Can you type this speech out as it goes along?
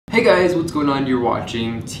Hey guys, what's going on? You're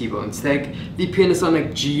watching T-Bones Tech. The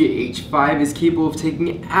Panasonic GH5 is capable of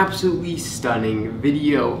taking absolutely stunning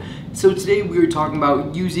video. So today we are talking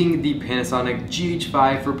about using the Panasonic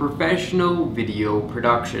GH5 for professional video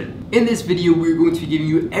production. In this video, we're going to be giving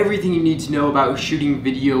you everything you need to know about shooting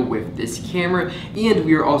video with this camera, and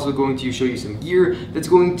we are also going to show you some gear that's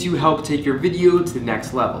going to help take your video to the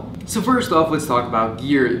next level. So first off, let's talk about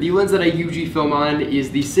gear. The lens that I usually film on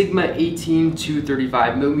is the Sigma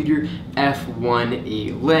 18-35mm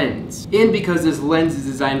f1.8 lens. And because this lens is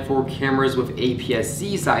designed for cameras with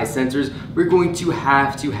APS-C size sensors, we're going to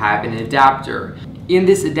have an adapter. And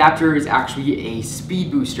this adapter is actually a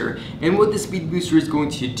speed booster. And what the speed booster is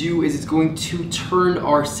going to do is it's going to turn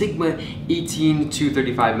our Sigma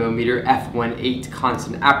 18-35mm f1.8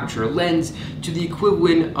 constant aperture lens to the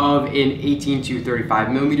equivalent of an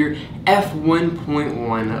 18-35mm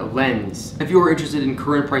f1.1 lens. If you are interested in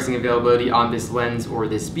current pricing availability on this lens or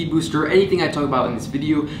this speed booster, anything I talk about in this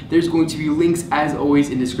video, there's going to be links as always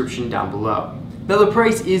in the description down below. Now the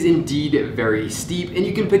price is indeed very steep, and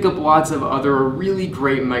you can pick up lots of other really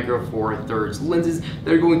great micro Four-Thirds lenses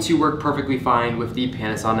that are going to work perfectly fine with the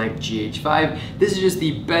Panasonic GH5. This is just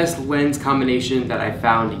the best lens combination that I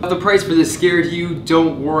found. If the price for this scared you,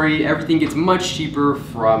 don't worry, everything gets much cheaper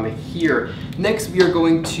from here. Next, we are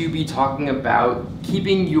going to be talking about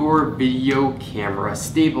keeping your video camera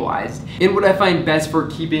stabilized. And what I find best for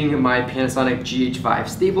keeping my Panasonic GH5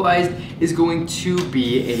 stabilized is going to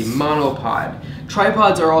be a monopod.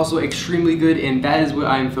 Tripods are also extremely good, and that is what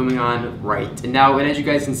I'm filming on right now. And as you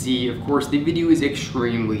guys can see, of course, the video is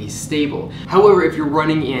extremely stable. However, if you're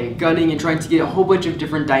running and gunning and trying to get a whole bunch of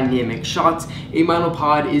different dynamic shots, a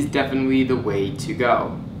monopod is definitely the way to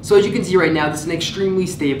go. So as you can see right now, this is an extremely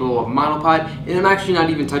stable monopod, and I'm actually not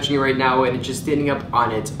even touching it right now, and it's just standing up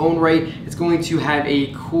on its own right. It's going to have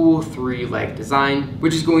a cool 3-leg design,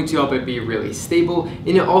 which is going to help it be really stable,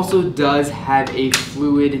 and it also does have a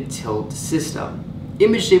fluid tilt system.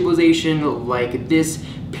 Image stabilization like this,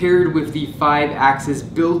 paired with the 5-axis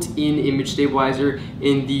built-in image stabilizer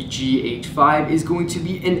in the GH5, is going to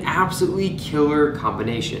be an absolutely killer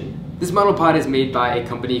combination. This monopod is made by a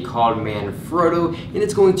company called Manfrotto, and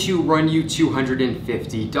it's going to run you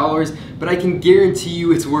 $250, but I can guarantee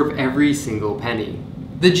you it's worth every single penny.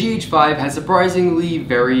 The GH5 has surprisingly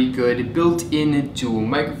very good built-in dual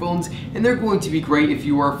microphones, and they're going to be great if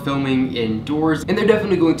you are filming indoors, and they're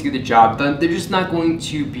definitely going to get the job done. They're just not going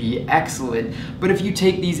to be excellent. But if you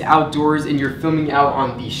take these outdoors and you're filming out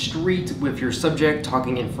on the street with your subject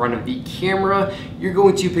talking in front of the camera, you're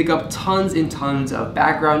going to pick up tons and tons of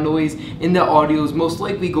background noise, and the audio is most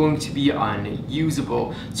likely going to be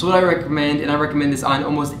unusable. So what I recommend, and I recommend this on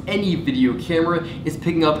almost any video camera, is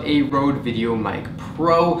picking up a Rode VideoMic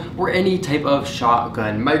Pro or any type of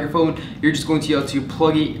shotgun microphone. You're just going to be able to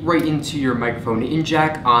plug it right into your microphone in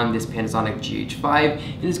jack on this Panasonic GH5,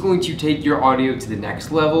 and it's going to take your audio to the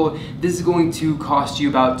next level. This is going to cost you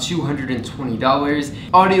about $220.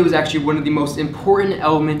 Audio is actually one of the most important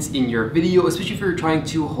elements in your video, especially if you're trying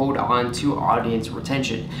to hold on to audience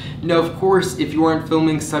retention. Now, of course, if you aren't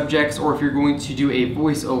filming subjects or if you're going to do a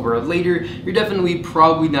voiceover later, you're definitely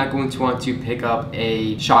probably not going to want to pick up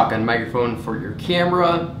a shotgun microphone for your camera.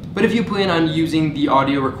 But if you plan on using the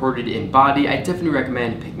audio recorded in body, I definitely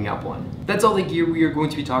recommend picking up one. That's all the gear we are going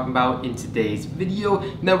to be talking about in today's video.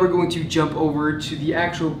 Now we're going to jump over to the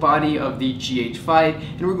actual body of the GH5,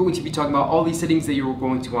 and we're going to be talking about all these settings that you're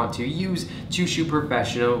going to want to use to shoot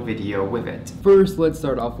professional video with it. First, let's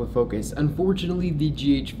start off with focus. Unfortunately, the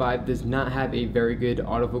GH5 does not have a very good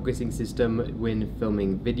autofocusing system when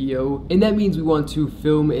filming video, and that means we want to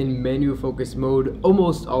film in manual focus mode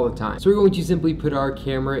almost all the time. So we're going to simply put our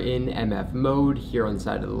camera in MF mode here on the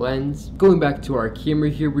side of the lens. Going back to our camera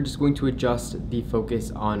here, we're just going to adjust the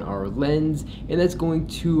focus on our lens, and that's going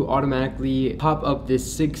to automatically pop up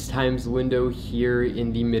this 6x window here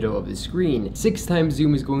in the middle of the screen. 6x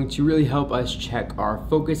zoom is going to really help us check our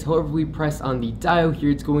focus. However, we press on the dial here,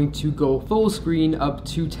 it's going to go full screen up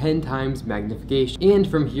to 10x magnification. And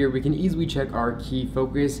from here, we can easily check our key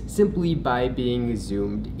focus simply by being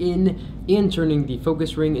zoomed in and turning the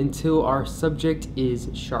focus ring until our subject is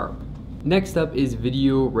sharp. Next up is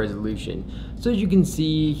video resolution. So as you can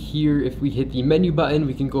see here, if we hit the menu button,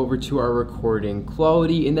 we can go over to our recording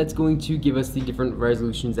quality, and that's going to give us the different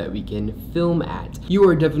resolutions that we can film at. You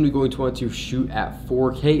are definitely going to want to shoot at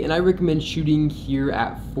 4K, and I recommend shooting here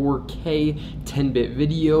at 4K 10-bit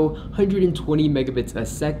video, 120 megabits a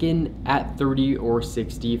second at 30 or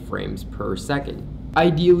 60 frames per second.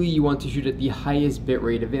 Ideally, you want to shoot at the highest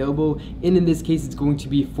bitrate available, and in this case, it's going to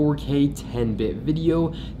be 4K 10-bit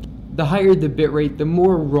video. The higher the bitrate, the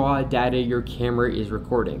more raw data your camera is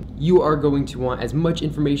recording. You are going to want as much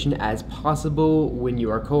information as possible when you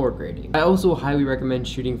are color grading. I also highly recommend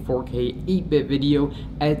shooting 4K 8-bit video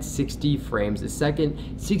at 60 frames a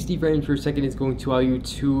second. 60 frames per second is going to allow you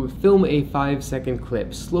to film a 5-second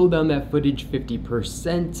clip, slow down that footage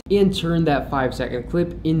 50%, and turn that 5-second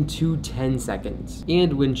clip into 10 seconds.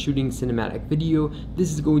 And when shooting cinematic video,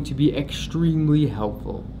 this is going to be extremely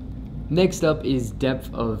helpful. Next up is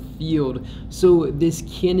depth of field. So this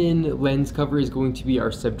Canon lens cover is going to be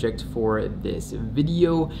our subject for this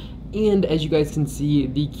video. And as you guys can see,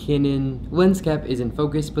 the Canon lens cap is in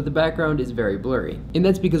focus, but the background is very blurry. And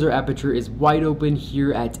that's because our aperture is wide open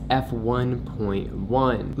here at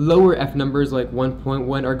f1.1. Lower f numbers like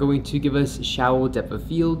 1.1 are going to give us shallow depth of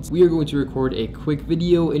fields. We are going to record a quick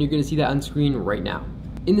video, and you're going to see that on screen right now.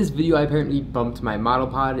 In this video, I apparently bumped my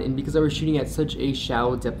Monopod, and because I was shooting at such a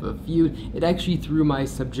shallow depth of field, it actually threw my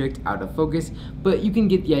subject out of focus, but you can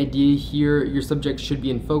get the idea here. Your subject should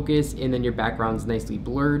be in focus, and then your background's nicely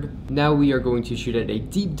blurred. Now we are going to shoot at a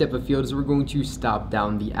deep depth of field, so we're going to stop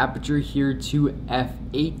down the aperture here to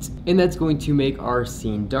f8, and that's going to make our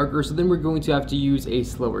scene darker, so then we're going to have to use a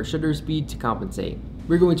slower shutter speed to compensate.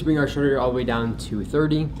 We're going to bring our shutter all the way down to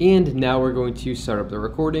 30, and now we're going to start up the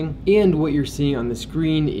recording. And what you're seeing on the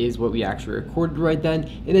screen is what we actually recorded right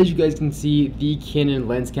then. And as you guys can see, the Canon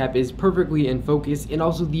lens cap is perfectly in focus, and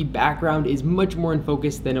also the background is much more in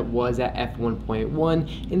focus than it was at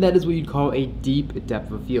f1.1, and that is what you'd call a deep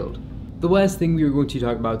depth of field. The last thing we are going to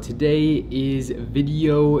talk about today is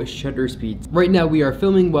video shutter speeds. Right now we are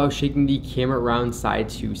filming while shaking the camera around side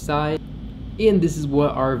to side. And this is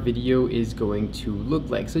what our video is going to look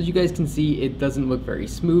like. So as you guys can see, it doesn't look very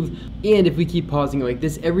smooth. And if we keep pausing like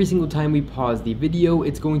this, every single time we pause the video,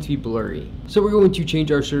 it's going to be blurry. So we're going to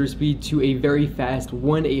change our shutter speed to a very fast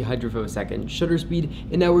 1/800th of a second shutter speed.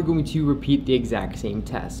 And now we're going to repeat the exact same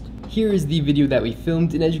test. Here is the video that we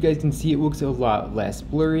filmed, and as you guys can see, it looks a lot less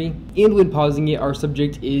blurry. And when pausing it, our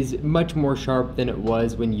subject is much more sharp than it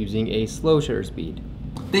was when using a slow shutter speed.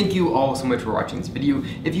 Thank you all so much for watching this video.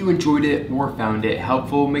 If you enjoyed it or found it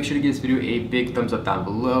helpful, make sure to give this video a big thumbs up down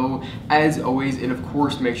below, as always, and of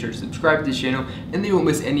course make sure to subscribe to this channel, and then you won't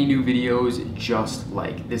miss any new videos just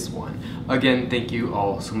like this one. Again, thank you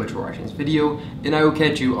all so much for watching this video, and I will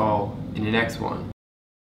catch you all in the next one.